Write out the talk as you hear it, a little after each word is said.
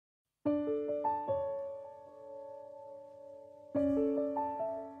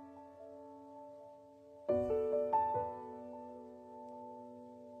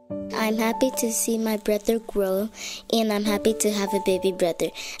I'm happy to see my brother grow, and I'm happy to have a baby brother.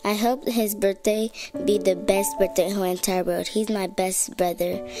 I hope his birthday be the best birthday in the entire world. He's my best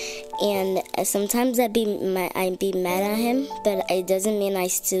brother, and sometimes I'd be mad at him, but it doesn't mean I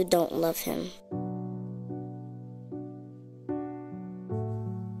still don't love him.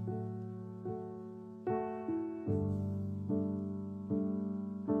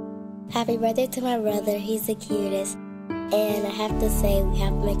 Happy birthday to my brother, he's the cutest. And I have to say, we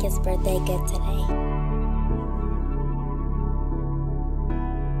have to make his birthday good today.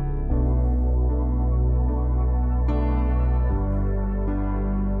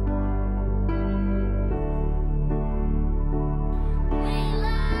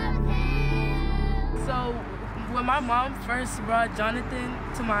 So when my mom first brought Jonathan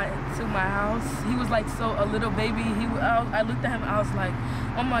to my house, he was like a little baby. I looked at him and I was like,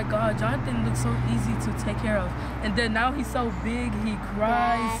 oh my God, Jonathan looks so easy to take care of. And then now he's so big, he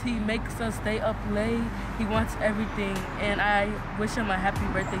cries, he makes us stay up late, he wants everything. And I wish him a happy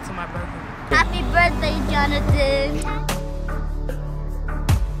birthday to my brother. Happy birthday, Jonathan.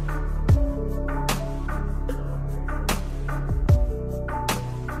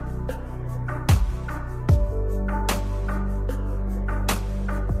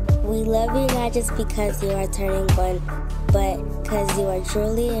 We love you not just because you are turning 1, but because you are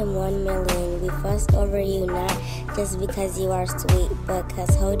truly in 1 million. We fuss over you not just because you are sweet, but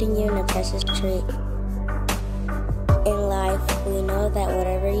because holding you in a precious treat. In life, we know that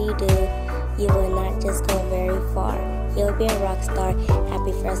whatever you do, you will not just go very far. You'll be a rock star.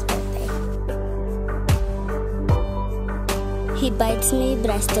 Happy first birthday. He bites me, but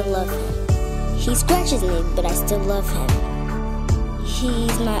I still love him. He scratches me, but I still love him.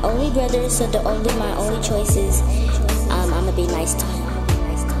 He's my only brother, so my only choice is I'm gonna be nice to him.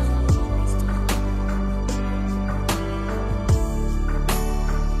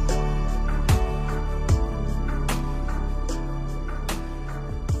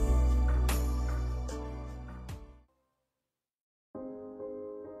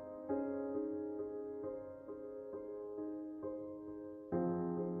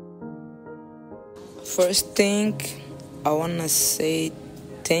 First thing, I wanna say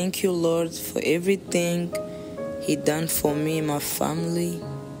thank you, Lord, for everything He done for me and my family.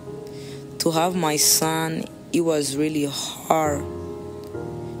 To have my son, it was really hard.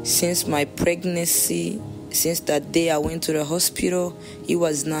 Since my pregnancy, since that day I went to the hospital, it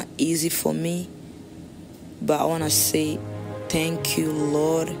was not easy for me. But I wanna say thank you,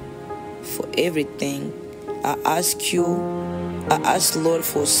 Lord, for everything. I asked Lord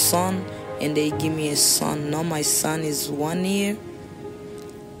for a son, and they give me a son. Now my son is 1 year.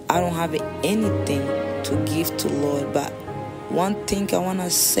 I don't have anything to give to Lord, but one thing I want to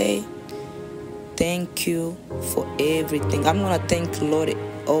say, thank you for everything. I'm going to thank Lord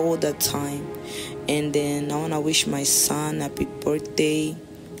all the time. And then I want to wish my son happy birthday.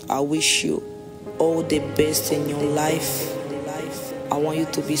 I wish you all the best in your life. I want you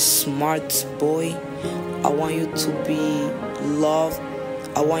to be smart, boy. I want you to be loved.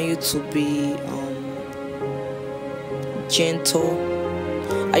 I want you to be gentle.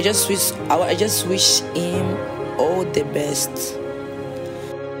 I just wish him all the best.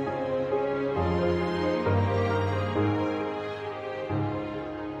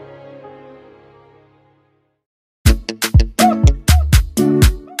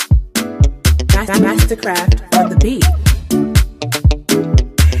 Mastercraft on the beat.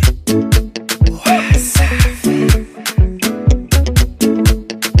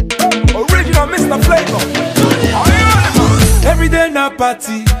 Every day na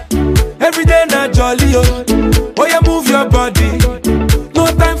party, every day na jolly, oh. Oh, yeah, move your body. No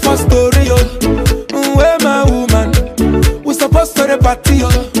time for story, oh. Where my woman? We supposed to the party, oh.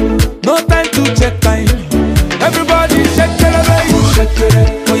 No time to check time. Everybody shake it, baby.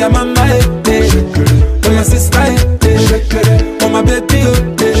 Oh, yeah, mama, eh. Oh, yeah, sister, eh. Oh, my baby, oh.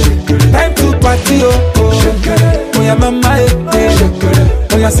 Time to party, oh. Oh, yeah, mama, eh.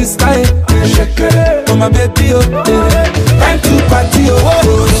 Oh, yeah, sister, eh. Oh, my baby, oh. Time to party,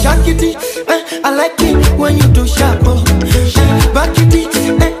 oh. Shakity, I like it when you do sharp, oh. Back it,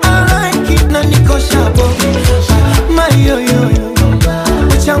 I like it, na niko sharp, oh. My yo yo yo,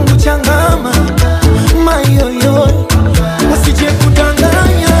 uchangu changama. My yo yo, usije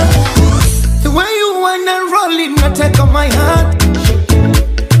kudanganya. The way you wanna roll it, na take on my heart,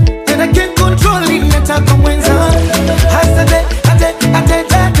 and I can't control it, na take on mwenza. Hasade, ate,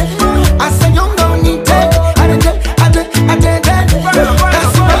 asa nyonga unite,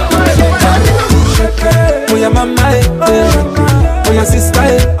 oh yeah, mama, oh yeah, sister,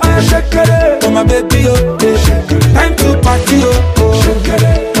 oh my baby, oh. Time to party,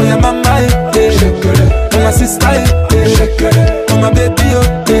 oh yeah, mama.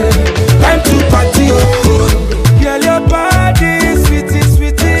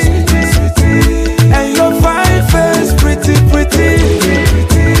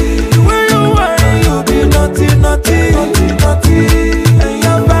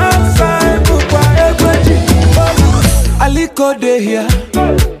 no day here.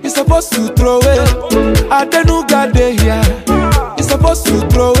 You supposed to throw it. Adenuga day here. You supposed to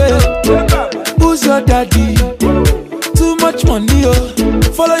throw it. Who's your daddy? Too much money, oh.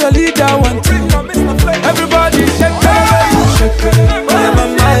 Follow your leader, one, two. Everybody shake it. Oh, yeah, my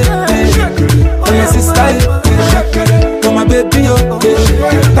mind. Oh, yeah, sister. Oh, my baby, oh.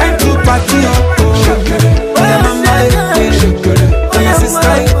 Time to party, oh. Oh, yeah, my mind. Oh, yeah,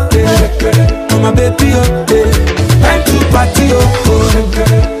 sister. Oh, my baby, oh. Time to party, oh.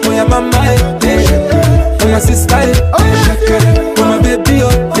 Oh, yeah, my mind. Oh, yeah, sister. Oh, my baby, oh.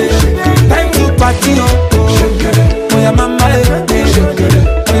 Time to party, oh. Oh, yeah, my mind.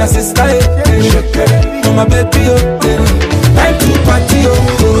 Oh, yeah, sister. Oh, my baby, oh. Time to party, oh.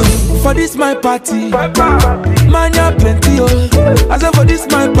 For this my party, man, ya plenty, oh. I said for this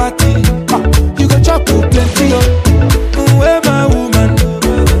my party, you go chop plenty, oh. Where my woman,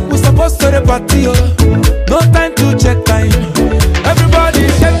 we supposed to the party, oh. No time to check time. Everybody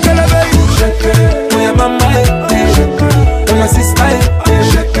shake it, baby. Oh, yeah, my mind. Oh, my sister.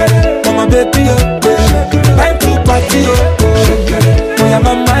 Oh, my baby, oh. Time to party, oh. Oh, yeah,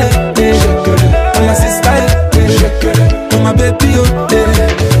 my mind. Oh, my sister. Oh, my baby, oh.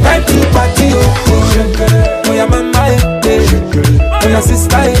 Time to party, oh. Oh, yeah, my mind. Oh, my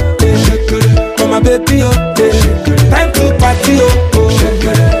sister. Oh, my baby, oh. Time to party, oh.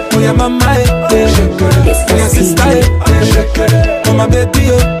 Oh, yeah, my mind. Oh, yeah, sister. Oh, my baby,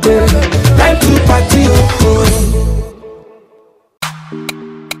 oh. Time to party, oh.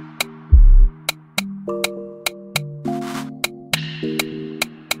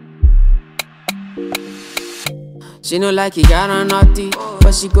 She no like it, got her naughty,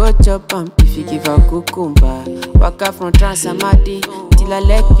 but she go chop if you give her cucumber. Waka from Transamadi till her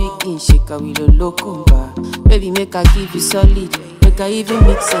leg begin shake her with a locumba. Baby, make her give you solid, make her even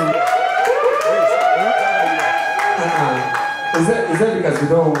mix them. Is that because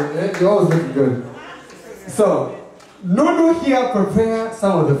you always look good? So, Nunu here prepare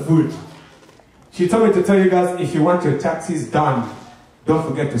some of the food. She told me to tell you guys, if you want your taxes done, don't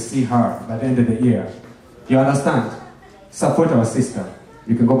forget to see her by the end of the year. You understand? Support our sister.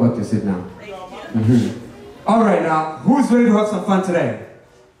 You can go back to sit now. Alright now, who's ready to have some fun today?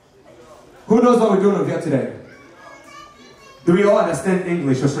 Who knows what we're doing over here today? Do we all understand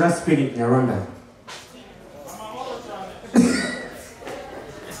English or should I speak in Rwanda?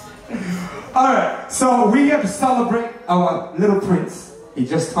 Alright, so we have to celebrate our little prince. He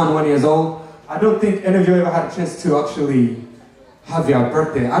just turned 1 year old. I don't think any of you ever had a chance to actually have your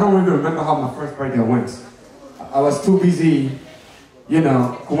birthday. I don't even remember how my first birthday went. I was too busy, you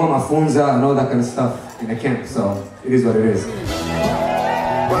know, kuma mafunza and all that kind of stuff in the camp, so it is what it is.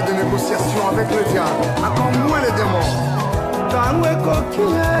 Pas de négociation avec le diable, encore moins les démons.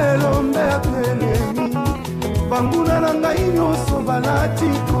 Banguna na ngai nyonso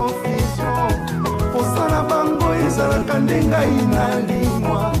balati confusion. Posala bango ezalaka nde ngai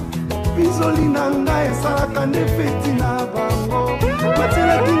nalimwa. Bizoli na ngai esalaka nde feti na bango.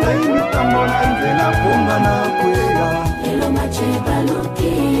 Batielaki ngai mitambo na nzela mponga na kwela.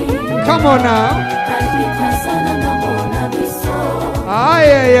 Come on now.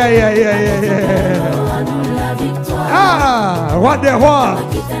 Ah, what the what?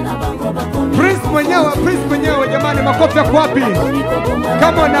 Prince mwenyewe jamani, makofi yako wapi?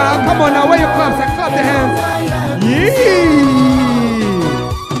 Come on now, where you clap the hands.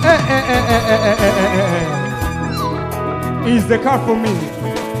 Is the car for me?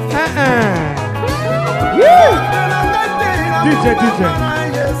 DJ.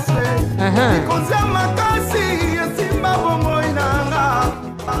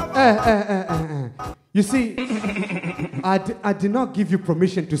 You see, I did not give you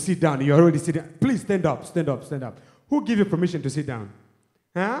permission to sit down. You're already sitting. Please stand up. Who gave you permission to sit down?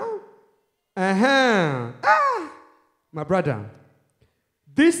 Huh? My brother,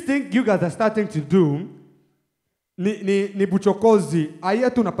 this thing you guys are starting to do, ni buchokozi.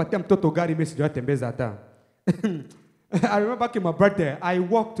 Ayatu napatia mtoto gari message tembeza hata. I remember back in my birthday, I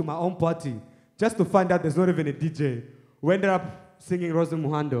walked to my own party just to find out there's not even a DJ. We ended up singing Rose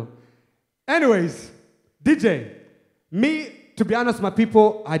Muhando. Anyways, DJ, me, to be honest, my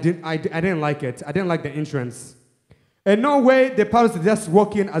people, I didn't like it. I didn't like the entrance. In no way the parents just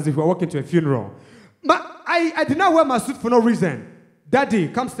walk in as if we're walking to a funeral. But I did not wear my suit for no reason. Daddy,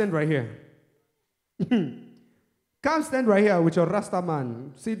 come stand right here. Come stand right here with your Rasta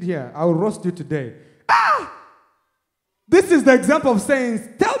man. Sit here. I will roast you today. This is the example of saying,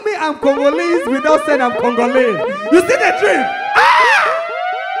 tell me I'm Congolese without saying I'm Congolese. You see the trick?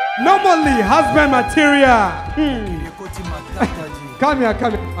 Normally, husband material. Come here.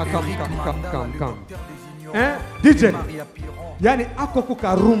 Come. DJ. Yani ako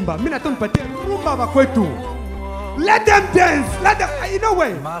kuka rumba. Mimi nataka nipatie rumba wa kwetu. Let them dance. Let them, you know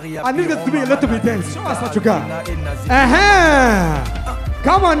what? I need us to be a little bit dance. Show us what you got.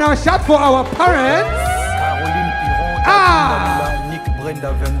 Come on now, shout for our parents. Nick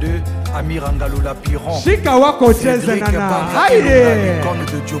Brenda 22, Amir Angalola Piron. Shika wako cheze nana. Aye.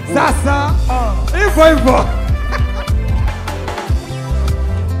 Sasa. Hivyo.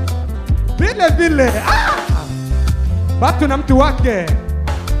 Vile. Batu na mtu wake.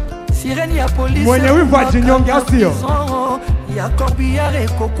 Sireni ya polisi mwenye wivu ajinyonge au sio? Ya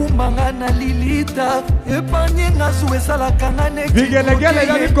corbillard kokumbanga na lilita epanye ngazu esalaka ngane vigelegele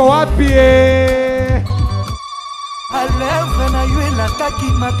galiko wapi alèvre na yo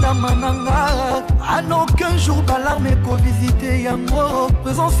elakaki matama na nga en aucun jour balarme ekovisite yango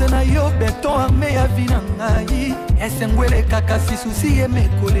présence na yo beton armé ya vi na ngai esengo elekaka sisusi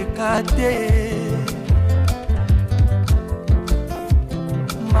yemekoleka te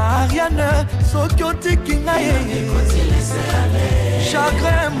Marianne, soki otiki ngai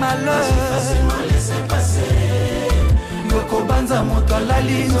chagrin malheur yokobanza moto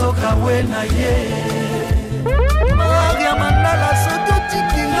alali nzoka we na ye Maria Mandala, soki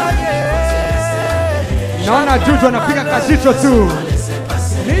otiki ngai naona Juju anapiga kashicho tu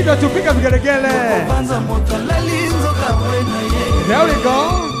nido tupika vigelegele yokobanza moto alali nzoka we na ye there we go.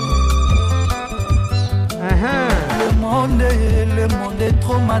 Le monde est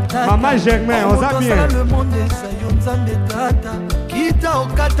trop matata. Maman Germain, on a bien. Le monde est sayonzambe tata. Kita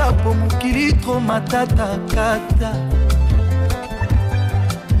okata po mukili trop matata kata.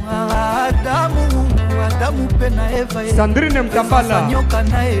 Adamu pena Eva. Sandrine Mkambala.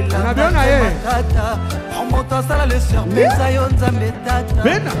 Unaviona ye? Remonta sala le surprise sayonzambe tata.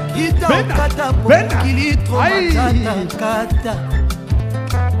 Bena. Kita okata po mukili trop matata kata.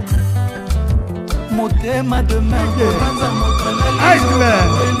 Motema de main Aigle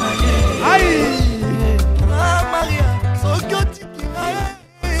Aïe Maria Sokoti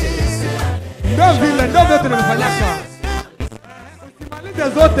Ndovile ndovote na mfanyaka usimalize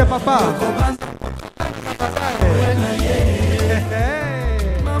zote papa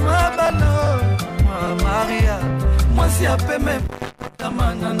Mama bano Maria Mwasi apeme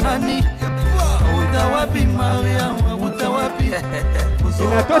Tamana nani Utawapi Maria Utawapi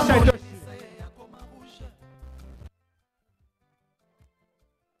Inatosha itosha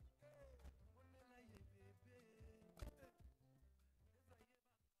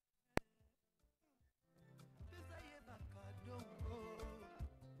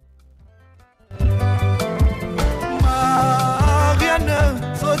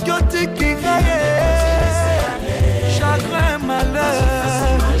chagrin malheur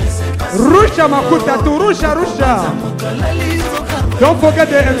Rusha makuta tu rusha Don't forget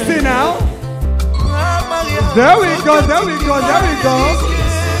the MC now. There we go.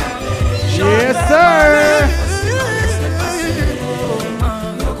 Yes sir.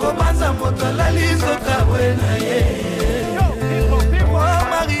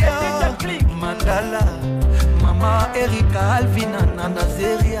 Mandala Mama Erika Alvina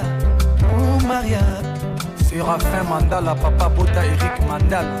Nanazeria Maria Séraphin Mandala, Papa Bota Eric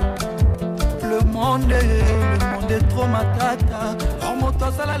Mandala. Le monde est trop matata. Remonte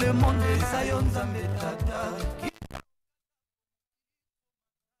à ça le monde est sayonzambe tata.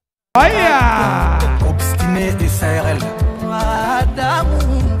 Aïe Obstiné et SARL.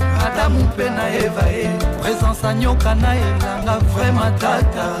 Adamu pena Eva présence à nyoka na elanga vraiment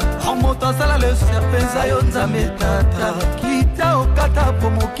tata. Remonte à ça le serpent sayonzambe tata. Kita okata po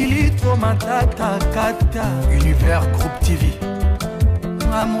mokili trop matata kata. Univers Groupe TV.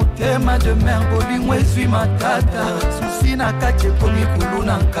 Motema de mer bolingo ezwi matata susi na kati ekomi kulu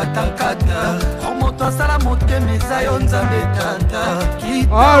na nkatankata omoto asala motema eza yo nzambe tata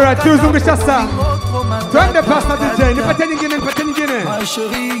alright tuzungusha sasa twende pasta DJ nipatie nyingine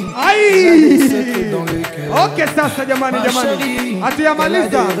ai okay sasa jamani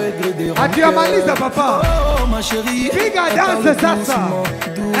hatuyamaliza papa piga dance sasa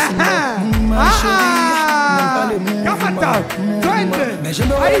kamata twende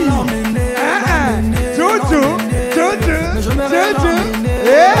Juju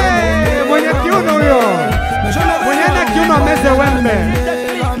mwenye kiuno huyo mwenye na kiuno ameze wembe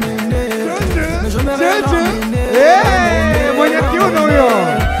mwenye kiuno huyo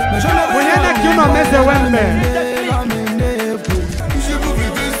mwenye na kiuno ameze wembe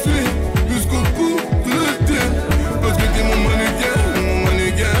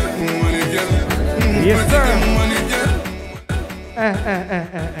yes sir.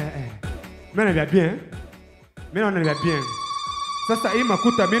 Mimi naona bien. Sasa hii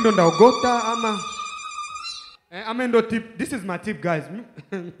makuta mimi ndo ndaogota ama Amendo tip. This is my tip, guys.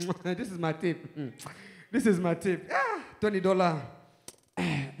 This is my tip. This is my tip. $20.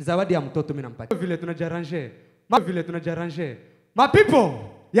 Zawadi ya mtoto mimi nampatia. Vile tunajaranje. Vile tunajaranje. My people,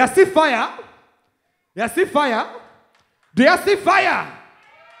 you see fire? You see fire? Do you see fire?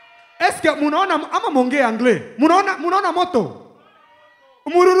 Est-ce que munaona ama monge anglais? Munaona moto?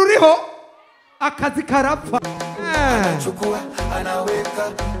 Murururiho akazikarapa.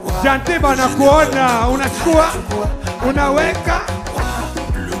 Jante bana kuona, unachukua, unaweka.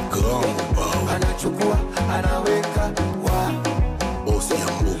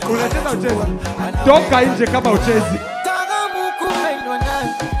 Unacheza uchezi. Toka nje kama uchezi.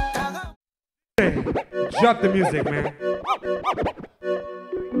 Drop the music, man.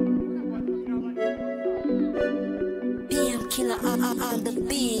 Killer on the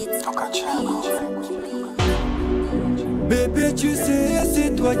beat. Bébé, tu sais,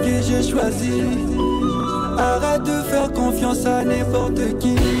 c'est toi que j'ai choisi. Arrête de faire confiance à n'importe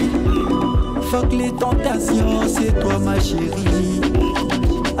qui. Fuck les tentations, c'est toi ma chérie.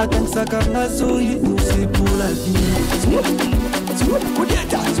 Attends ça comme la souris, nous c'est pour la vie.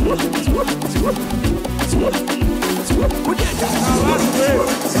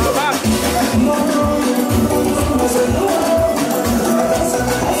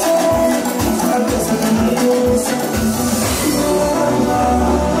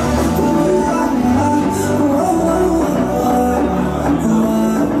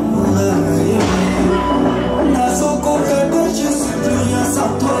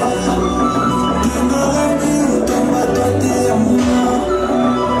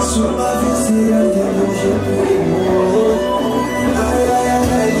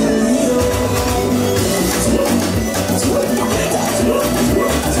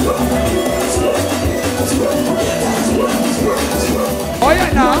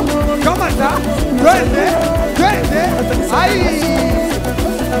 Oye now, come on now, twende, aye.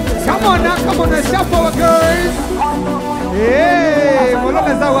 Come on now, step forward girls. Hey,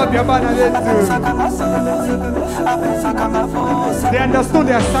 moloneza wapi abana letu. They understood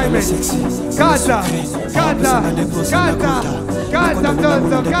the assignment. Kata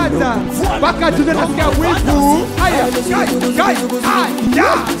mtoto, kata. Baka tuze nasikia wivu. Aya, kai, aya,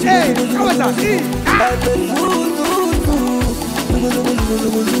 hey, come on now,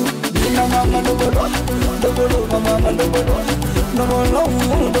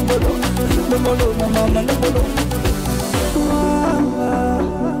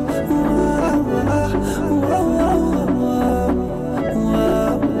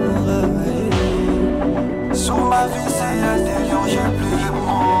 Sur ma vie, c'est un délire, j'ai plus les mots.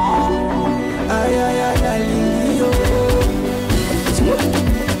 Aïe, aïe, aïe, aïe, yo.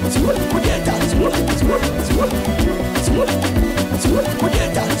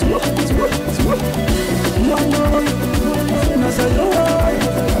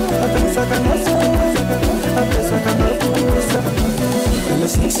 Elle est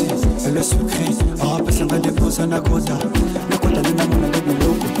sexy, elle est sucrée. Rappelle ça va déposer un quota. Le quota de l'amour est de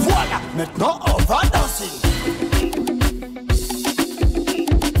l'eau. Voilà, maintenant on va danser.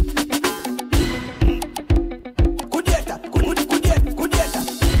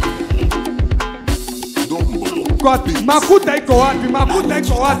 Makuta iko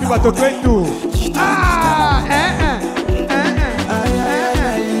wapi watoto wetu?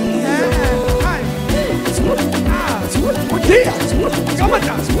 Come on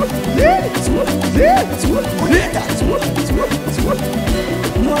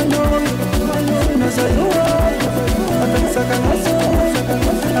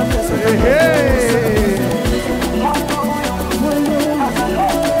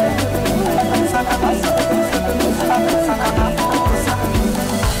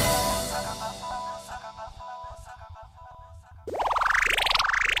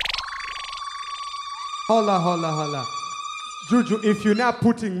Holla. Juju, if you're not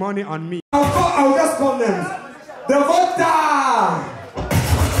putting money on me, I'll just call names. Devota!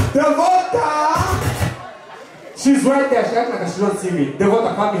 She's right there. She acts like she don't see me.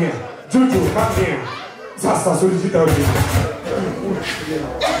 Devota, come here. Juju, come here. Sasa, solicita hoje.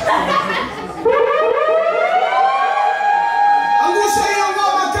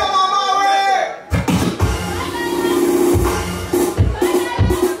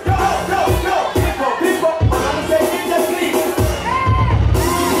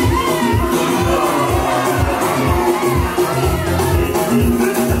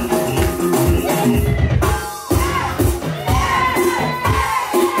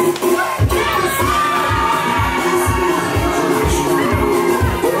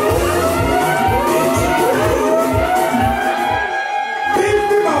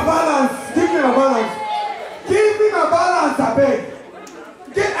 I beg.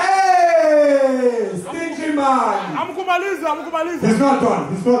 Get, hey, stingy man. He's not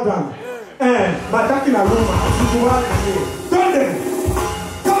done. He's not done. Mataki na Roma. Don't them.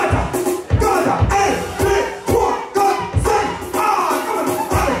 Gata. Hey, 3, 4, go, say. Come on.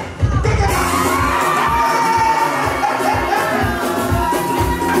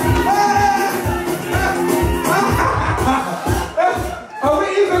 Are we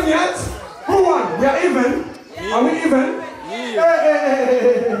even yet? Who won? We are even. Are we even? Hey.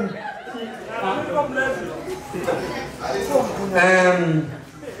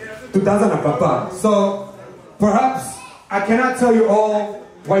 2000 and Papa. So perhaps I cannot tell you all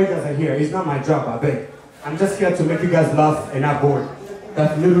why you guys are here. It's not my job, I beg. I'm just here to make you guys laugh and not bored.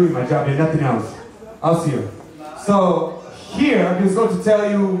 That's literally my job and nothing else. I'll see you. So here I'm just going to tell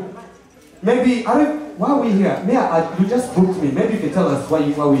you, maybe why are we here? You just booked me. Maybe you can tell us why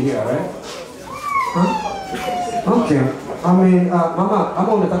we're here, right? Huh? Okay. I mean, Mama, I'm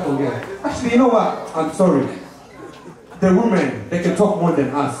on the top again. Actually, you know what? I'm sorry. The women, they can talk more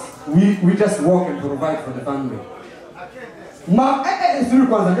than us. We just work and provide for the family.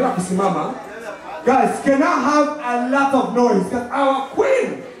 Guys, can I have a lot of noise? Because our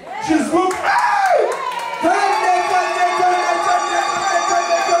queen, she's booked. Hey!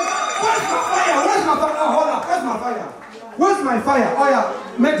 Where's my fire? Hold on. Where's my fire? Oh yeah,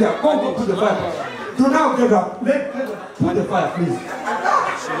 Media, go put the fire. Do now get up. Let put the fire, please.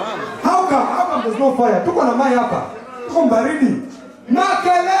 How come there's no fire? Tuko na mai hapa. Tuko baridi.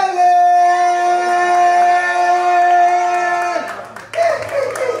 Makelele!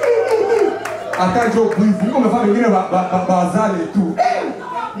 Akanjo kuifu. Niko mfano wengine bazali tu.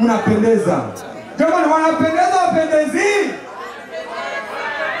 Mnapendeza. Jamani wanapendeza wapendezi.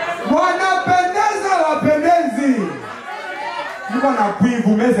 Wanapendeza wapendezi. Niko na kuivu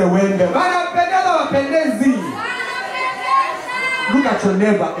meze wende. Wanapendeza wapendezi. Look at your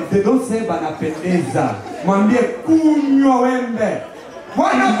neighbor. If they don't say banapendeza, mwambie kunywa wembe.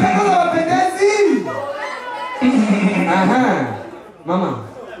 Wanapendeza wapendezi. Mama,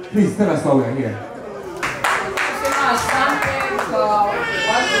 please tell us why we are here.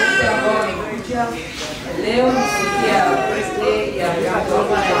 Leo nisikia birthday ya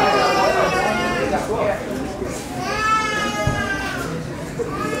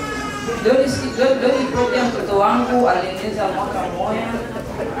Leo program mtoto wangu alieneza mwaka mmoja.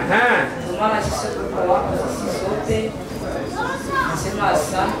 Ndio maana sisi tuko hapa sisi sote. Nasema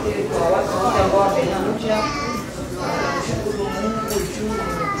asante kwa watu wote ambao wamekuja. Nashukuru Mungu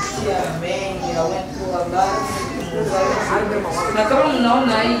juu ya mengi na wetu habari. Na kama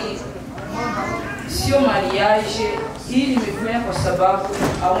mnaona hii sio mariage, hii nimefanya kwa sababu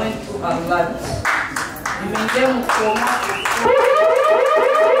I went to a lot. Nimeingia mkoma.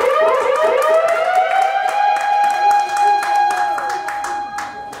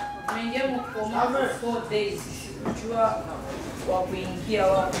 Nimeingia mkoma 4 days. Sikujua wa kuingia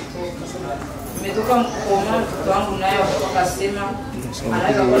wa kutoka. Nimetoka mkoma, mtoto wangu naye akasema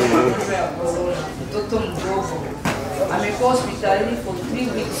anaweza kuwa na magonjwa ya corona. Mtoto mdogo. Amekuwa hospitalini for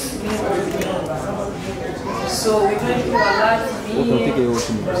 3 weeks. So we went to a lot,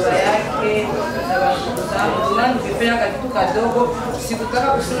 baba yake na watoto zangu. Nimefanya kitu kadogo. Sikutaka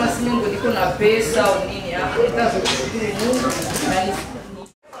kusema sisi ndio niko na pesa au nini. Nataka kushukuru Mungu na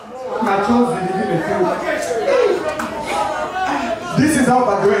This is how,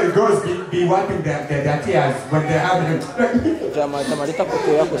 by the way, girls be wiping their tears when they're having it.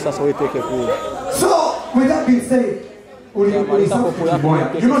 So, with that being said, you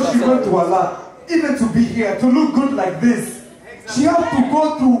know, she went to Allah, even to be here, to look good like this. She had to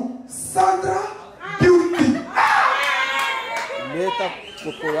go through Sandra Beauty.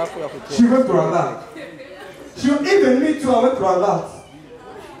 She went to Allah. She even me too, I went to Allah.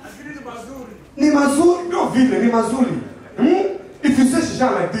 Ni mazuri, no vile, ni mazuri. If you say she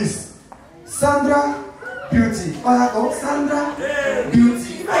shine like this, Sandra Beauty. Oh, Sandra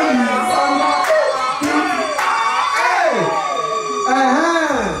Beauty. Sandra Beauty. Hey!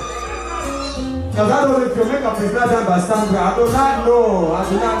 Because I don't know if your makeup is not done by Sandra. I do not know.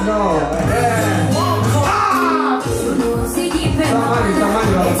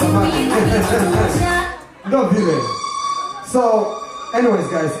 Somebody. Don't be there. So, anyways,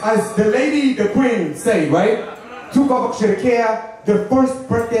 guys, as the lady, the queen said, right? Took off Sherekea, the first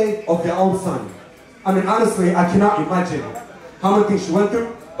birthday of their own son. I mean, honestly, I cannot imagine how many things she went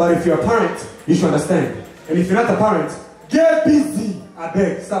through, but if you're a parent, you should understand. And if you're not a parent, get busy. I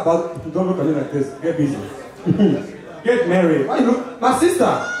beg, stop, don't look at me like this. Get busy. Get married. Why you look? My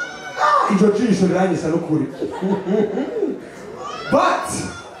sister. But,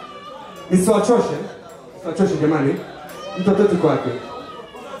 Mr. Achoshe, Jamani, Mtoto tuko wapi?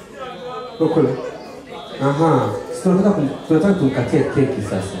 Kule. Aha. Tunataka tumkatie keki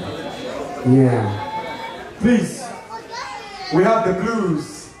sasa. Yeah. Please. We have the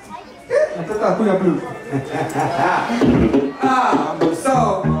blues. Mtoto akunywa blues.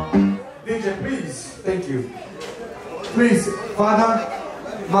 So DJ, please. Thank you. Please, Father,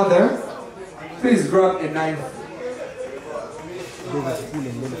 Mother, please grab a knife.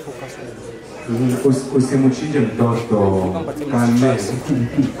 Usimuchinje mtoto.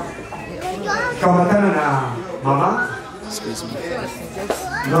 Kamatana na mama. Excuse me.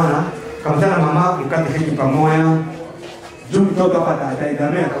 Naona, kamatana na mama, mkate keki pamoja. Juu mtoto hapa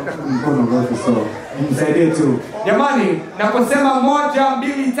ataigamea kwa mkono wote, so msaidie tu. Jamani, naposema 1,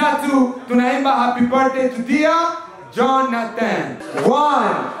 2, 3 tunaimba happy birthday to dear Jonathan. 1,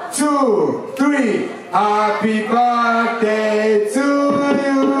 2, 3. Happy birthday to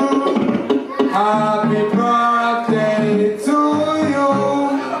you. Happy birthday to you.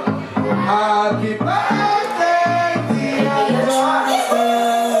 Happy birthday, dear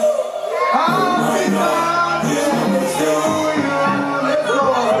Jonathan. Happy birthday to you. Let's go.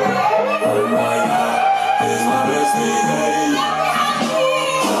 Oh my God, it's my birthday day.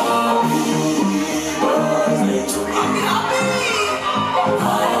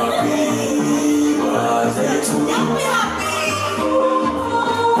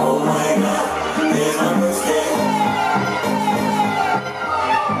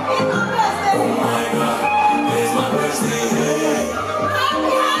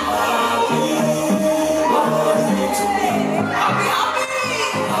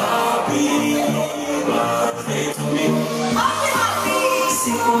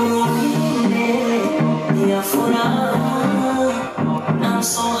 I'm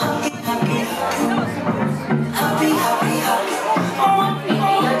so happy, happy, happy, happy, happy, happy.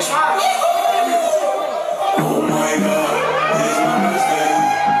 Oh my God, it's my birthday.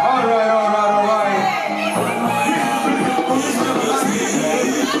 All right. Oh my God, it's my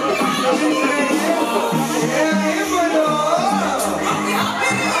birthday.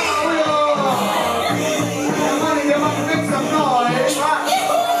 Make some noise.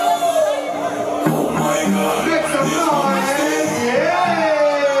 Oh my God, make some noise.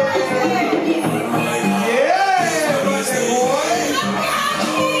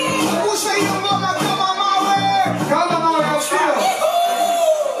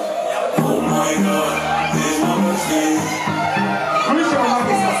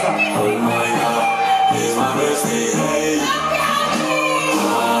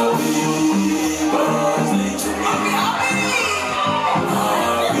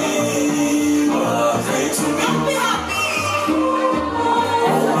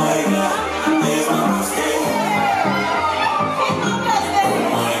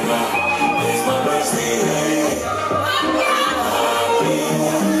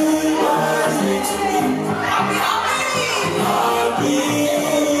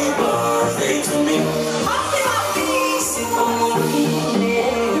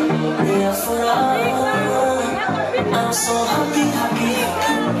 I'm so happy, happy,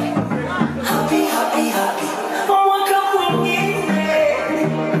 happy, happy, happy, happy. Mwaka mwingine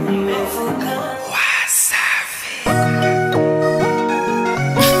nimevuka.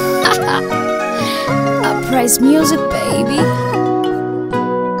 Uprise music, baby.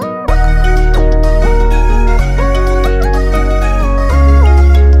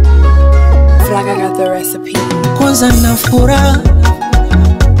 Flag, I got the recipe. Kwanza na furaha,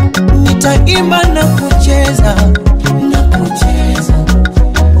 nitaimba na kucheza,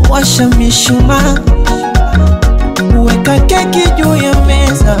 washa mishumaa, weka keki juu ya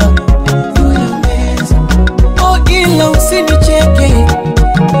meza, oh ila usinicheke,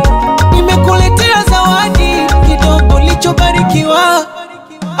 nimekuletea zawadi kidogo lichobarikiwa,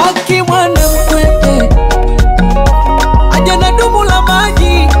 aki mwana mkwete, aja na dumu la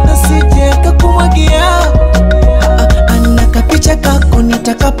maji nasije kakumwagia, ana kapicha kako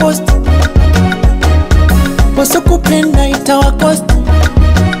nitaka post, waso kupenda itawakost,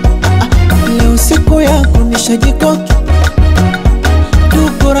 leo siku yako nishajikoki,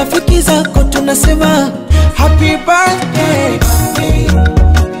 tuko rafiki zako tunasema happy birthday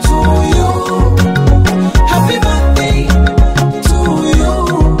to you, happy birthday to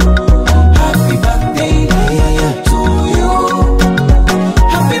you, happy birthday to you,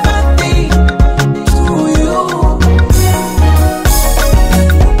 happy birthday to you.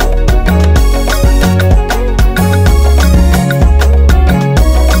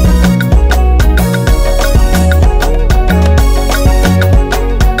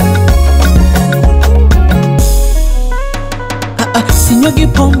 Sinyagi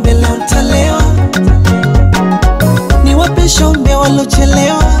pombe leo ntalewa, niwape shombe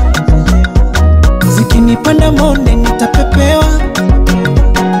walochelewa, zikinipanda monde nitapepewa.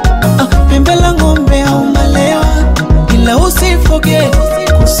 Pembe la ng'ombe au malewa, ila usifoge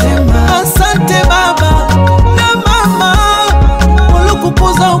kusema asante baba na mama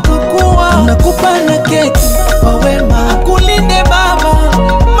walokupoza ukakuwa. Nakupa na keki kwa wema, kulinde baba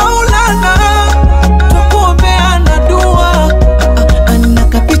Maulana, tukuombea na dua.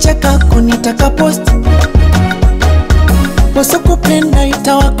 Anakapicha kako nitakapost, wasokupenda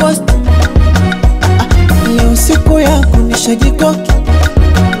itawakost. Leo siku yako nishajikoki,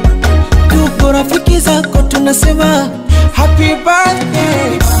 tuko rafiki zako tunasema happy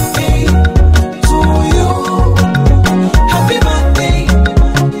birthday to you, happy birthday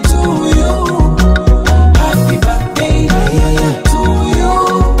to you, happy birthday to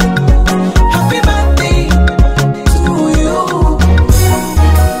you, happy birthday to you.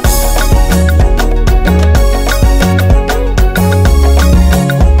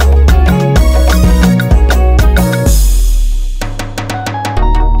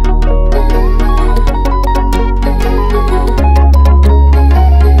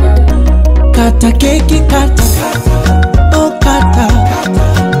 Kata keki kata, oh kata,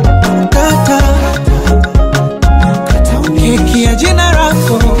 kata, keki ya jina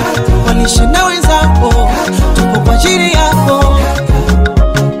lako, walishe na wenzako, tupo kwa ajili yako.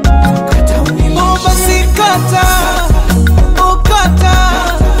 Oh basi kata, oh kata,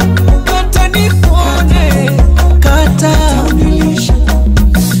 kata nikuone, kata.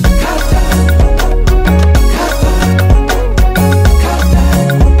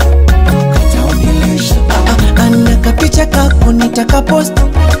 Anakapicha kako nitakapost,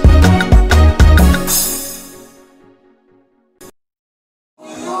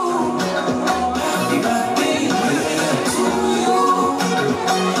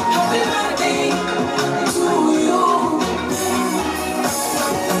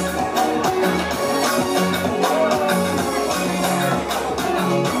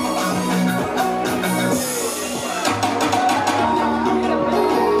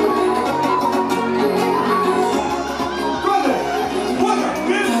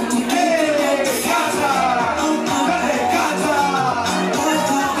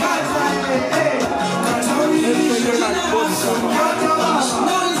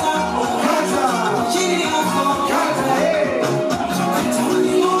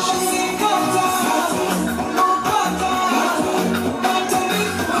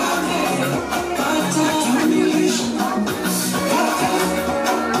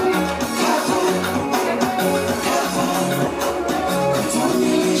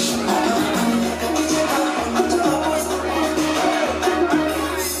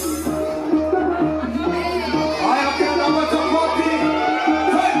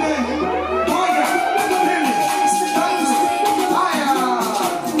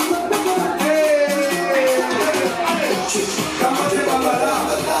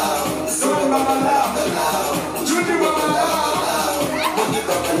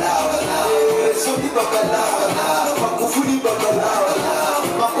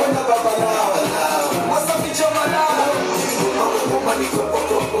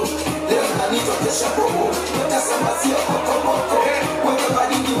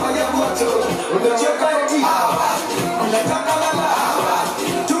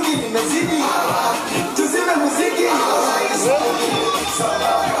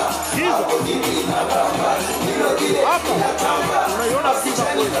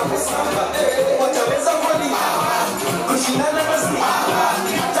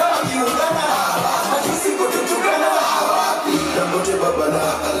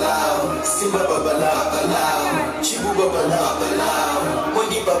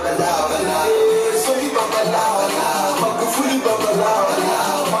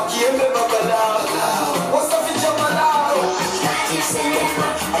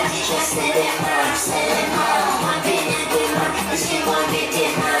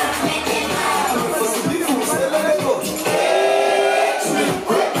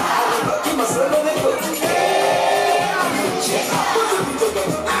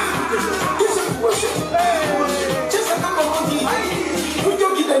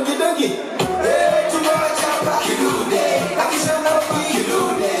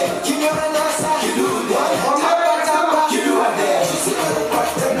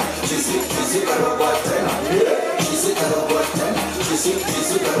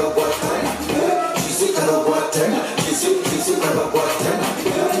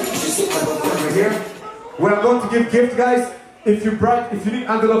 We're going to give gift, guys. If you need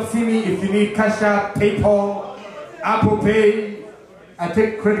envelope, see me. If you need Cash App, PayPal, Apple Pay, I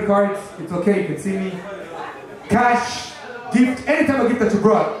take credit cards. It's okay. You can see me. Cash gift, anytime a gift that you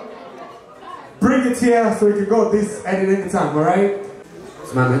brought, bring it here so we can go this at any time, alright?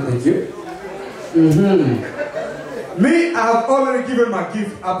 Man, thank you. Me, I have already given my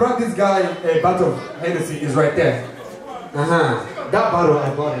gift. I brought this guy a bottle of Hennessy, is right there. That bottle, I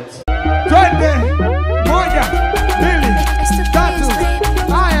bought it. Twende, moja, mbili, tatu,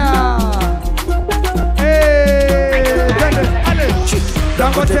 haya. Hey, twende, ale.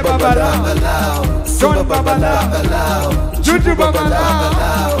 Dangote babalao, John babalao, Juju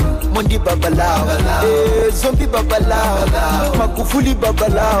babalao, Mondi babalao, Zombi babalao, Magufuli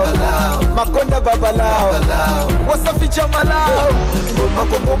babalao, Makonda babalao, Wasafi chamalao,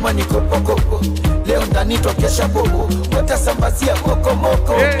 Ngoma ni kopo, leo ndani tokesha bobo, watasambazia koko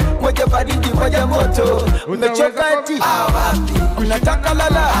moko, moja baridi moja moto, umechoka eti, unataka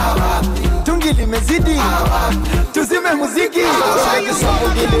lala, tungi limezidi, tuzime muziki,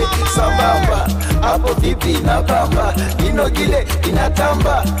 samugile, sambamba, hapo vipi na bamba, inogile,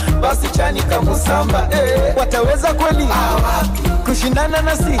 inatamba, basi chani kamusamba, wataweza kweli, kushindana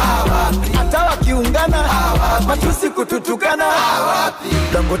nasi, hata wakiungana, matusi kututukana,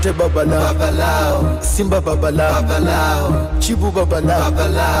 Dangote babalao, Simba babalao, Chibu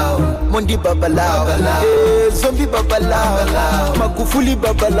babalao, Mondi babalao, Zombi babalao, Magufuli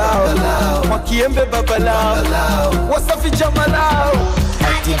babalao, Mwakiembe babalao, Wasafi jamalao,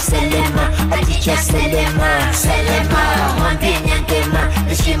 Ati selema, ati cha selema, mwambenya ngema,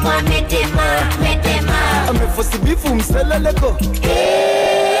 ishimwa medema. Amefosi bifu mseleleko,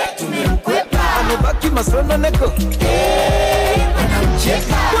 tumemkwepa. Amebaki masono neko,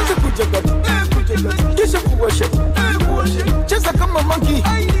 wanamcheka. Kwanza kujagati, kisha kuwashe, cheza kama monkey,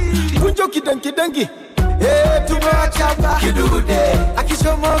 kunjo kidangi. Tumewachapa kidude,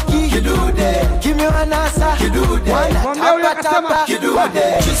 akishomoki kidude, kimewanasa kidude, wanatapa kidude.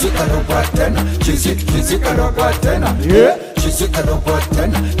 Chizika lobwa tena, chizika lobwa tena, chizika lobwa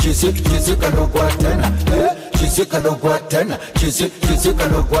tena, chizika lobwa tena, chizika lobwa tena, chizika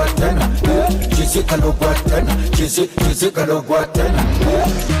lobwa tena, chizika lobwa tena, chizika lobwa tena.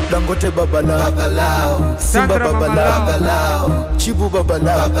 Dangote babalao, Simba babalao, Chibu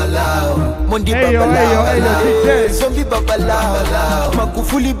babalao, Mondi babalao, Zombi babalao,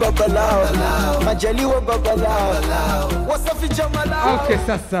 Magufuli babalao, Majaliwa babalao, Wasafi jamalao. Okay,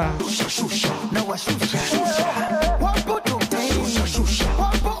 sasa. Na washusha.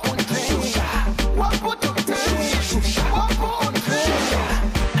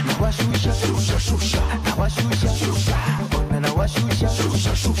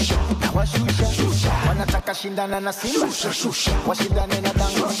 Wanataka shindana na Simba, washindane na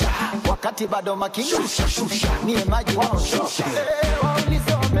Dangote, wakati bado makinga, nie maji wao.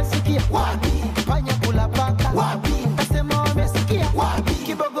 Waulize wamesikia wapi, panya kula paka wapi, nasema wamesikia wapi,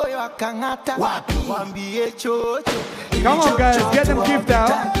 kibogoyo akang'ata wapi, waambie chocho. Come on guys, get them gift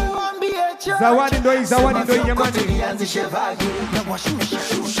out. Zawadi ndo jamani.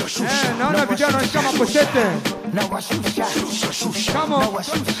 Naona vijana wanashika maposhete. Come on.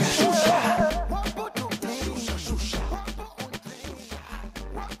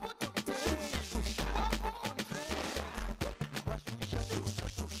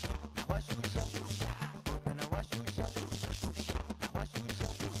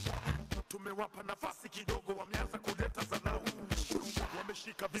 Tumewapa nafasi kidogo, wameanza kuleta zanau,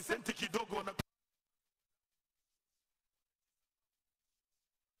 wameshika Vicente kidogo na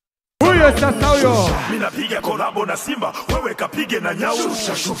huyo sasa huyo. Mimi napiga kolabo na Simba, wewe kapige na Nyau.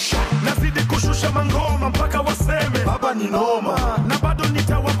 Nazidi kushusha mangoma mpaka waseme baba ni noma, na bado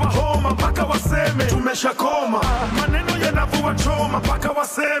nitawapa homa mpaka waseme tumeshakoma. Maneno yanavua choma mpaka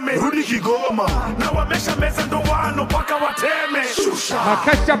waseme rudi Kigoma, na wamesha meza ndoano mpaka wateme.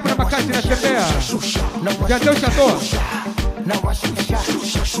 Makasha na makashi natembea. Janja ushatoa. Na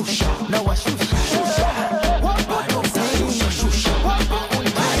washusha.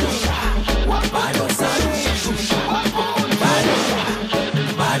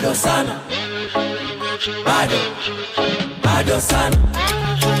 Bado sana, bado sana,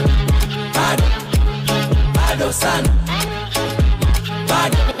 bado sana,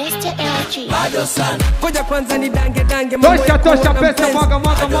 bado sana. Koja kwanza ni dange tosha pesa mwaga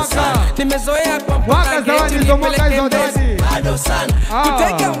nimezoea kwa mwaga zawadi ndo mwaga hizo zawadi. Bado sana.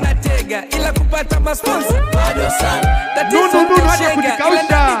 Kutega unatega ila kupata masponsa bado sana. Nunu hadi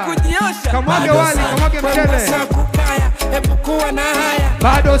kujikausha. Kamwage wali, kamwage mchele. Hebu kuwa na haya.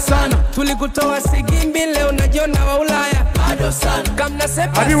 Bado sana. Tulikutoa Sigimbi leo najiona wa Ulaya. Bado sana. Kamna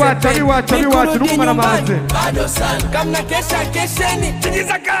sepa Nungu na maze. Bado sana. Kamna kesheni.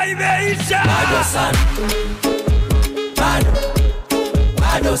 Tijizaka imeisha. Bado sana.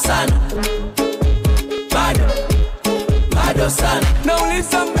 Bado sana. bado sana.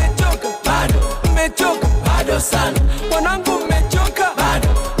 Nauliza mmechoka, bado mmechoka, bado sana. Wanangu mmechoka, bado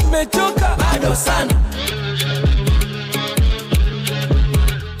mmechoka, bado sana.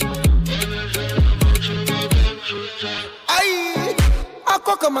 Ai,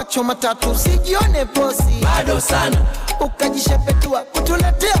 ako kama choma tatu sijione posi. Bado sana. Ukajishepetua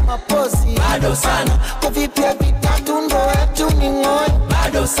kutuletea maposi. Bado sana. Kwa vipya vitatu ndo wetu ni ngoe.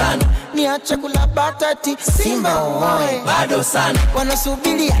 Bado sana. Niache kula batati simba uoe. Bado sana.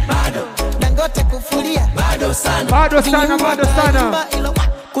 Wanasubiria bado. Dangote kufulia. Bado sana. Bado sana, bado sana.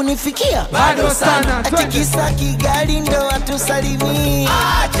 Kunifikia bado sana. Atikisa Kigali ndo atusalimii.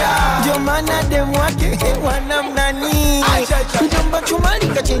 Ndio maana demu wake wanamnani. Mjomba Chumali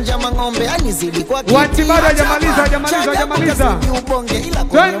kachinja mang'ombe anizidi kwa kiti. Wati bado hajamaliza.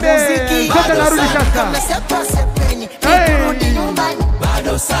 Twende, sote narudi sasa.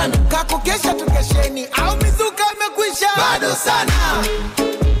 Bado sana. Kakukesha tukesheni au mizuka imekwisha. Bado sana.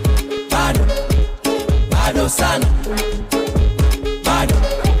 Bado sana.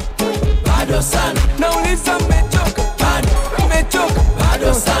 Bado sana. Nauliza mmechoka, bado mmechoka,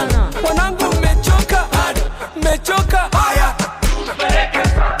 bado sana. Wanangu mmechoka, bado mmechoka. Haya. Tupeleke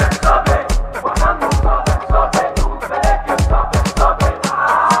sote. Wanangu sote. Tupeleke sote.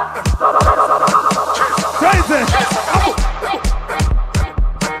 Crazy.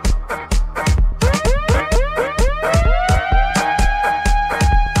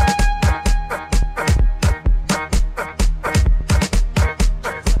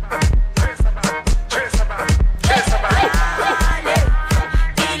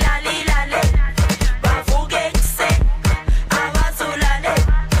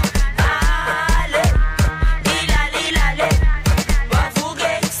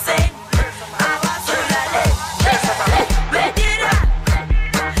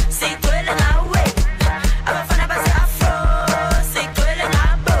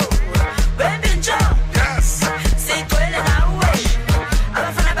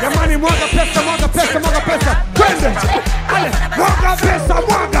 Mwaga pesa. Twende. Ale, mwaga pesa.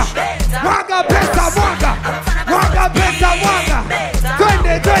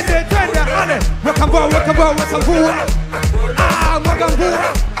 Twende. Ale, weka mvua. Mwaga mvua.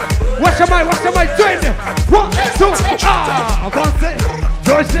 Washa mai. Twende. 1, 2, avance.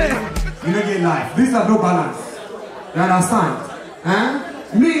 Doje. You know, get life. These are no balance. You understand?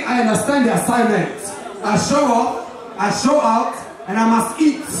 Me, I understand the assignment. I show up, I show out, and I must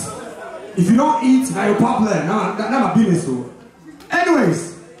eat. If you don't eat, that's your problem. That's my business.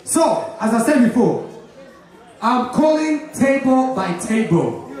 Anyways, so, as I said before, I'm calling table by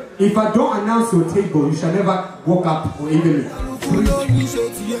table. If I don't announce your table, you shall never walk up or even breathe.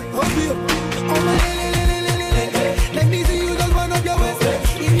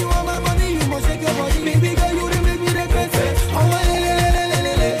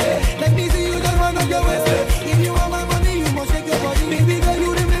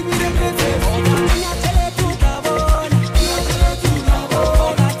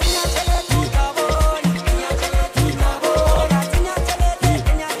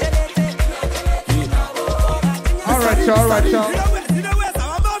 All right, y'all.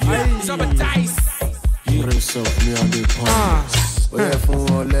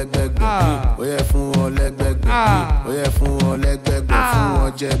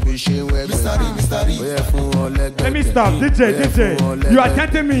 Let me stop. DJ, you are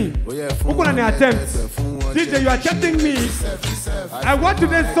tempting me. Who gonna attempt? DJ, you are tempting me. I want to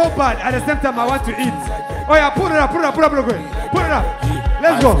dance so bad. At the same time, I want to eat. Oh yeah, put it up.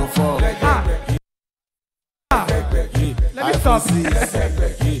 Let's go. Let me stop.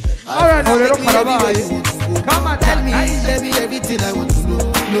 Alright, come on, tell me, baby, everything I want to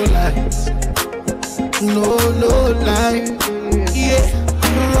know. No lies. No lie. Yeah.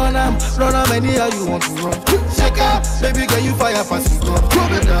 Run am anyhow you want to run. Check out, baby girl, you fire fast, you come.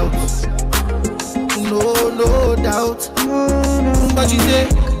 No doubt. No doubt. But you say,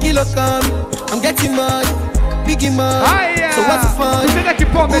 kilo come, I'm getting money, biggie money. So what's the fun?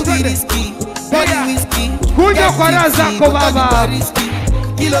 Booty risky, body whiskey. Kuja kwa raza kwa baba.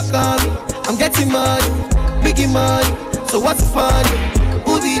 Kilo come, I'm getting money, biggie money. So what's the fun?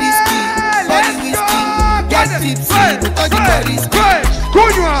 Booty risky, body whiskey. Get tipsy, all the bodies.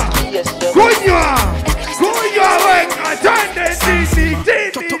 Kunywa, weka, twende chini,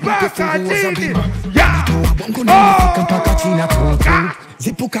 baka chini. Ya,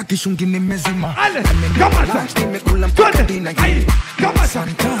 zipuka kishungi nimezima. Ale, kamata, twende, ai, kamata,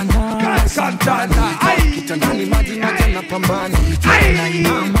 Santana, ai, kitandani maji na tena pambani. Ai,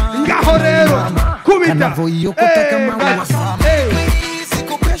 ngahorero, kumita,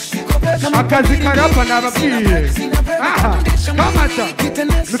 akazikarapa na babi. Kamata.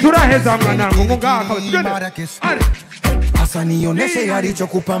 Nuturahe mwanangu munga Ari. Asa nioneshe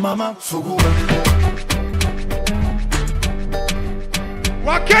alichokupa mama. Sugua.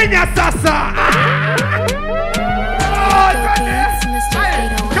 Wakenya sasa.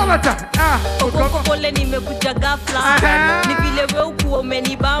 Kamata. Pole nimekuja ghafla. Ni vile wewe ukuwa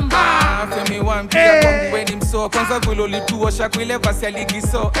umenibamba. Femi wampia kwangu weni mso. Kwanza vile ulituosha kuile vasi ya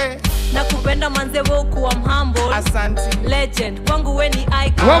ligiso. Nakupenda manze wewe ukuwa humble. Asante. Legend kwangu wewe ni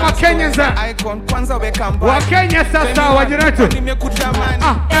icon. Wa Kenya sasa. Icon kwanza weka mbali. Wa Kenya sasa wajiratu. Nimekutamani.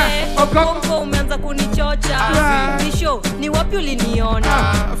 Okonko umeanza kunichocha. Nisho ni wapi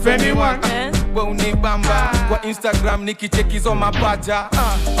uliniona? Femi wampia. Wewe unibamba. Kwa Instagram nikichekizo mapaja.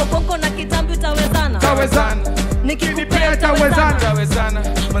 Okonko na kitambi utawezana. Tawezana. Nikikupea tawezana. Tawezana.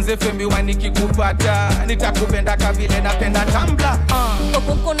 Manze Femi wa nikikupata. Nitakupenda kavile napenda Tumblr.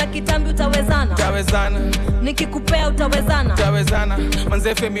 Okonko na kitambi utawezana. Tawezana. Nikikupea utawezana. Tawezana.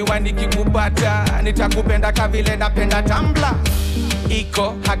 Manze Femi wa nikikupata. Nitakupenda kavile napenda Tumblr.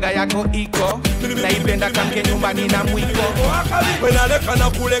 Iko, haga yako iko. Naipenda kamke nyumbani na mwiko. Wenaleka na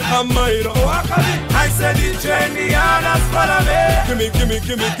kuleka mairo. I said it's trendy and that's what I mean.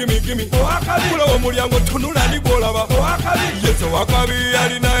 Gimme. Kula wa mulyango tunula ni bolaba. Yeso wakabi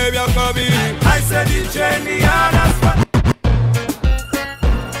alina ebyakabi. I said it's trendy and that's what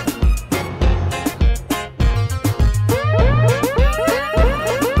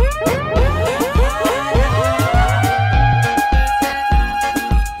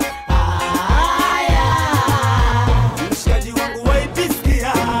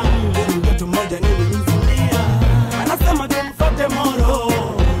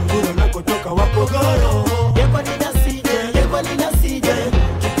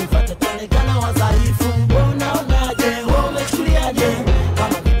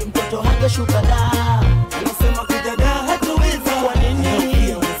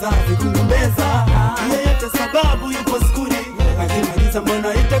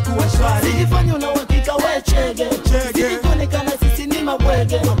Sijifanya una uhakika we chege. Sijifanya sisi ni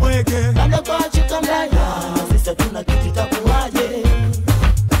mabwege. Labda kwa chuka mbaya sisi tuna kitu takuaje.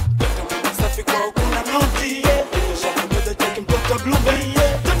 Safi kwa ukuna noti. Shakubeza cheki mtoto blueberry.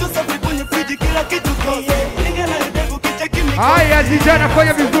 Toto safi kwenye friji kila kitu kosi. Ningena ndevu kicheki mikosi. Haya vijana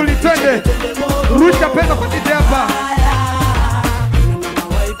fanya vizuri twende. Rusha pesa kwa DJ hapa.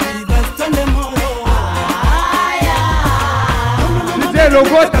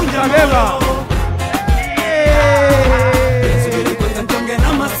 Logota mtabeba.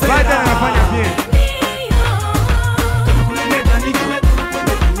 Baada anafanya bien.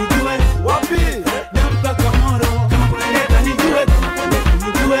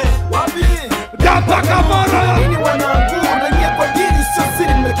 Dampa Kamoro. Nini wanangu unaingia kwa dini sio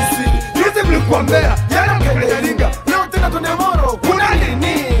siri mmekisiri. Hizi mlikuambea. Jana mkepejaringa. Leo tena tunde moro. Kuna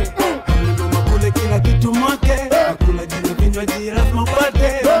nini? Kule kila kitu mwake. Hakuna jina vinywaji lazima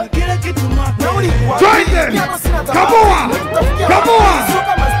upate. Kila kitu mwake.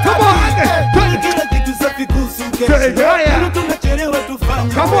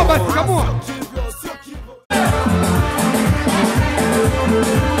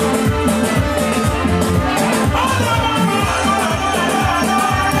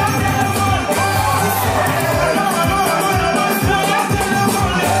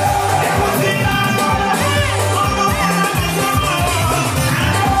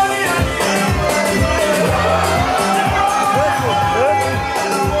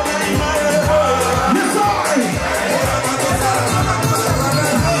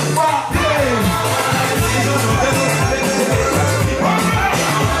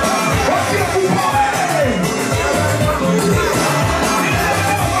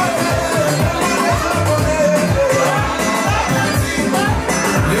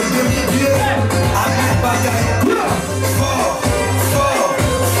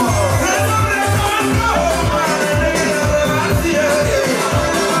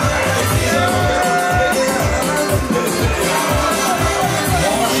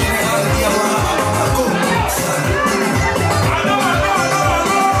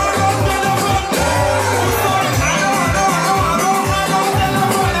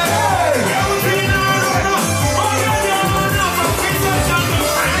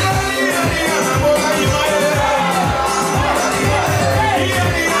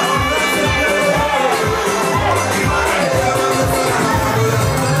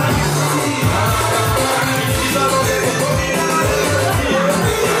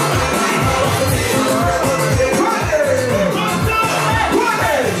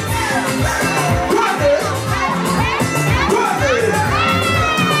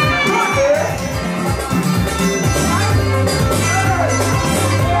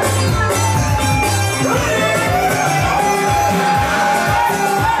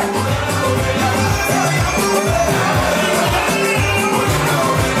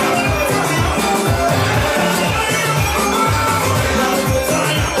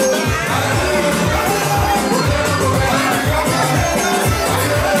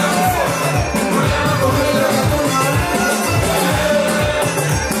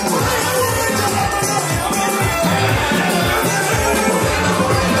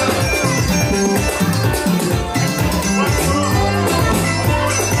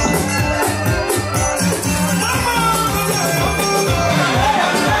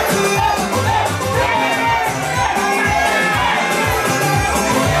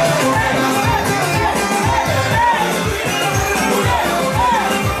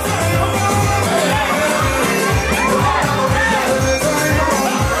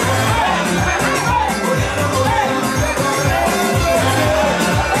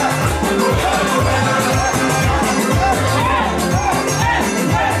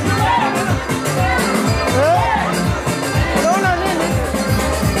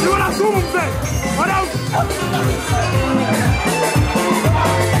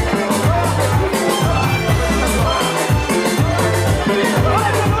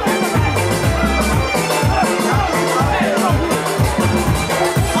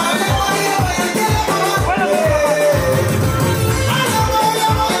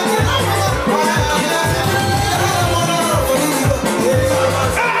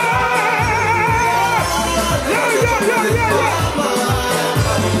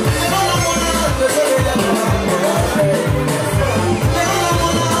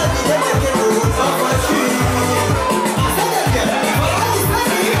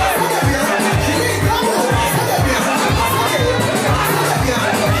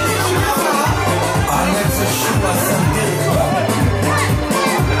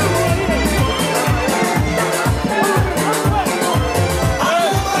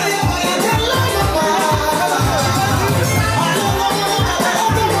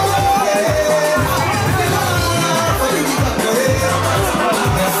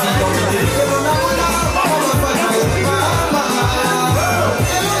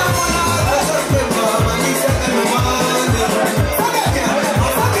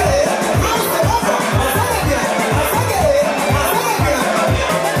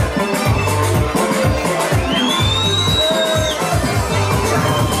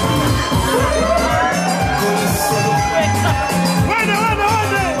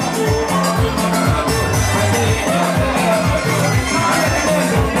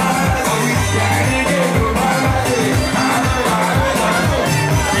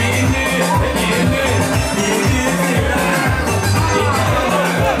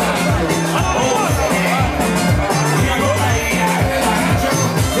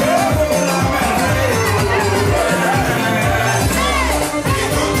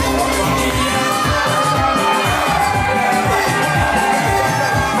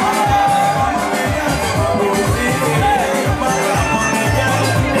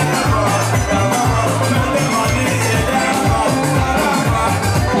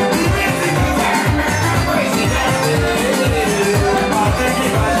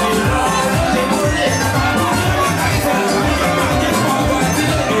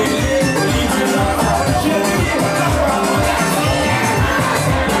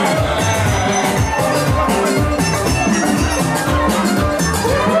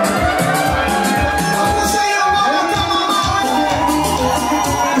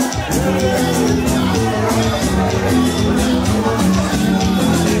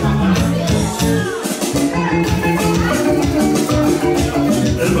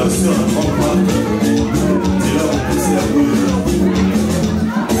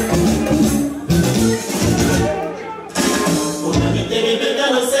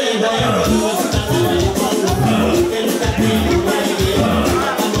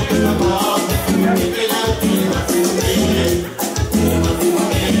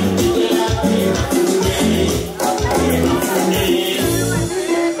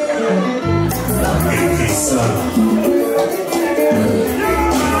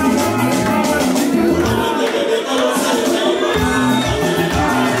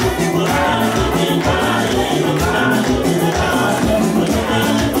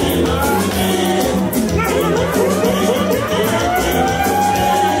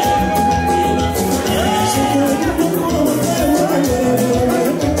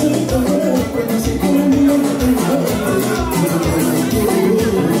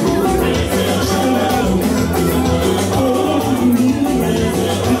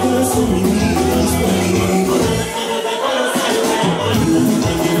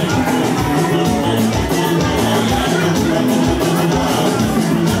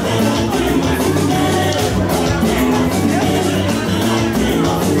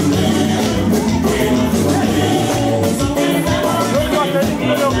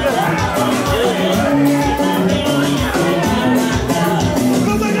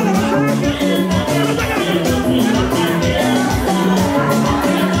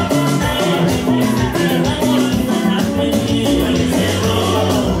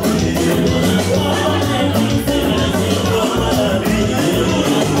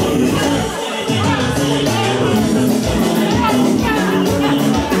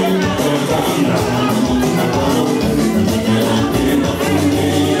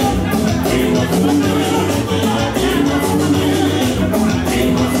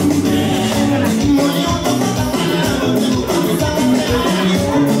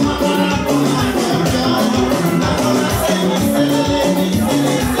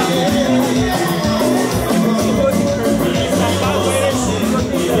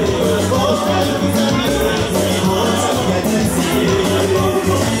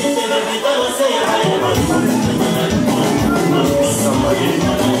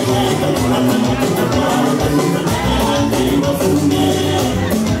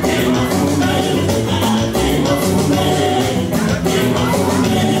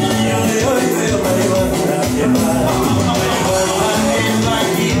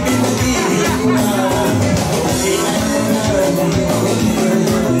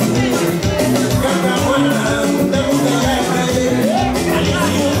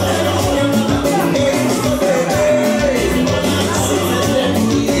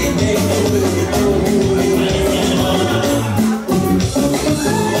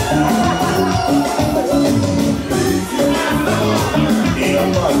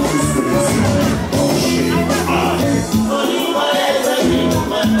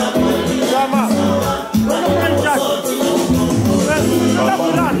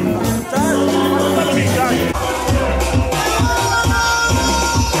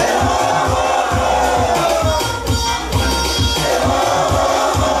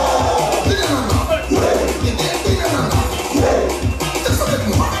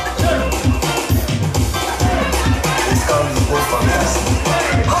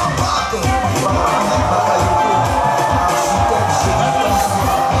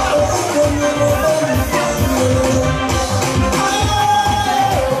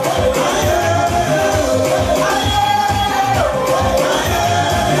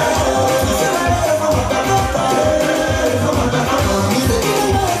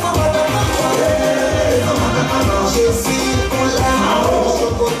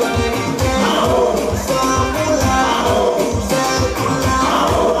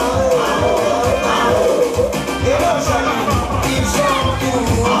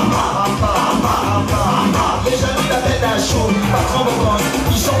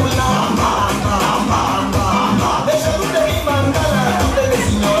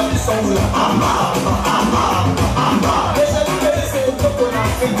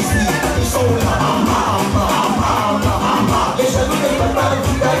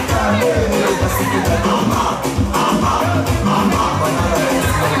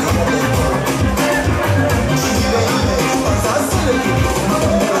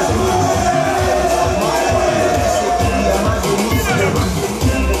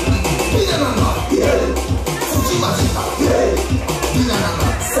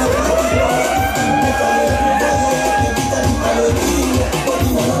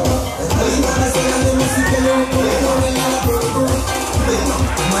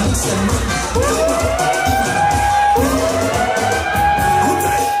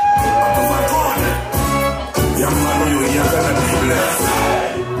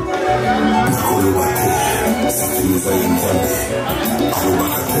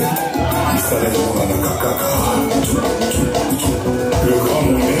 Le grand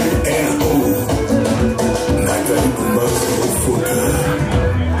monnaie est haut. Nathalie Pumba, c'est au fauteuil.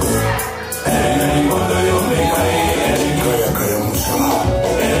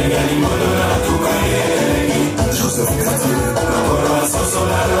 Joseph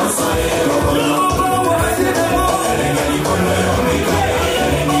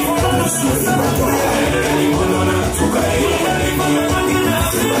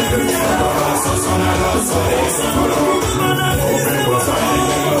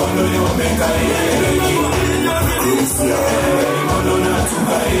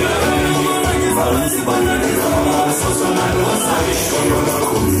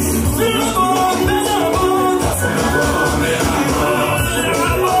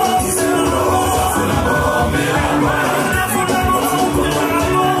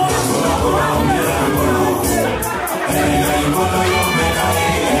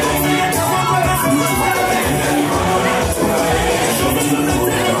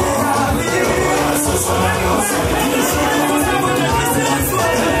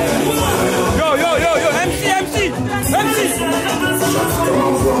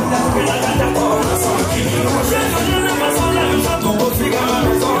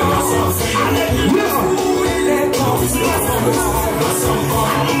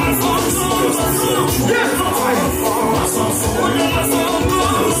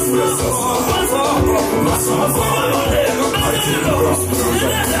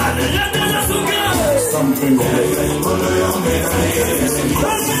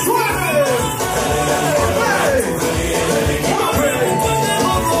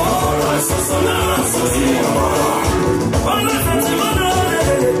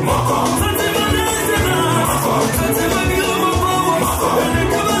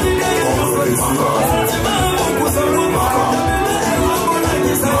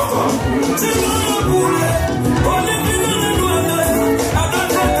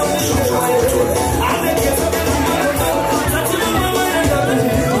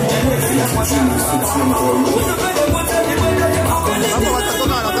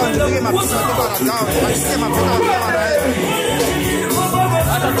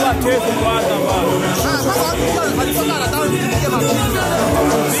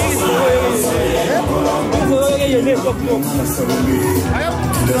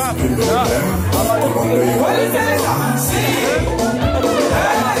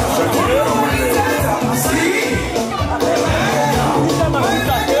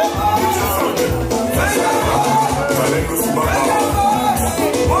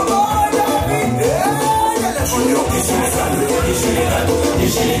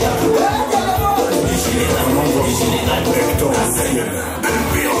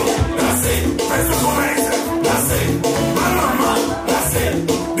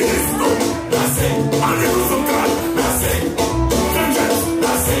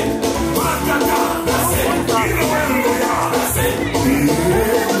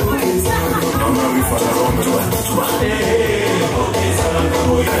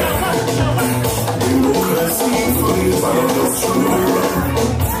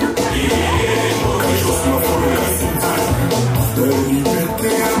Liberté.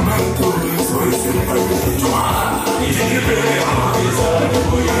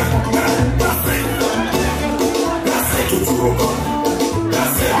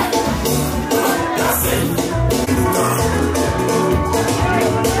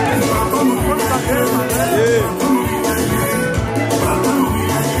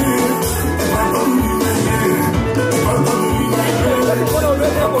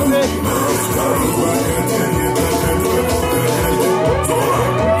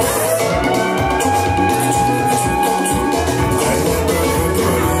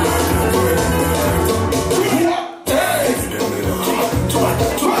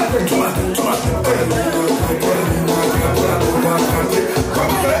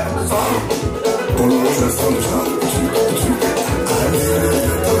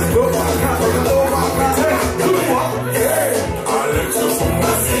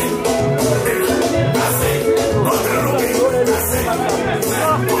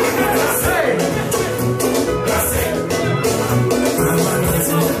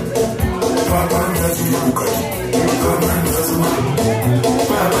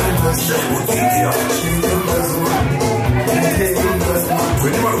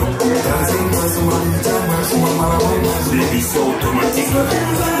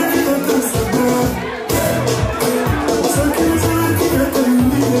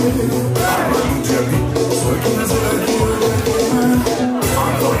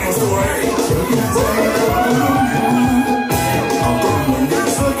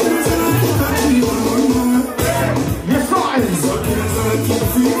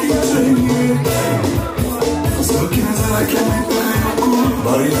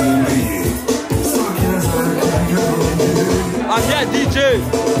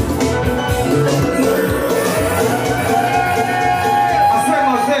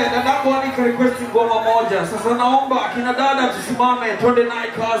 ngoma moja. Sasa naomba akina dada tusimame twende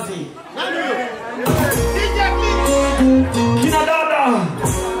naye kazi. Kina dada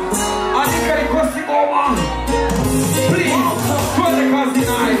andika request ngoma. Please.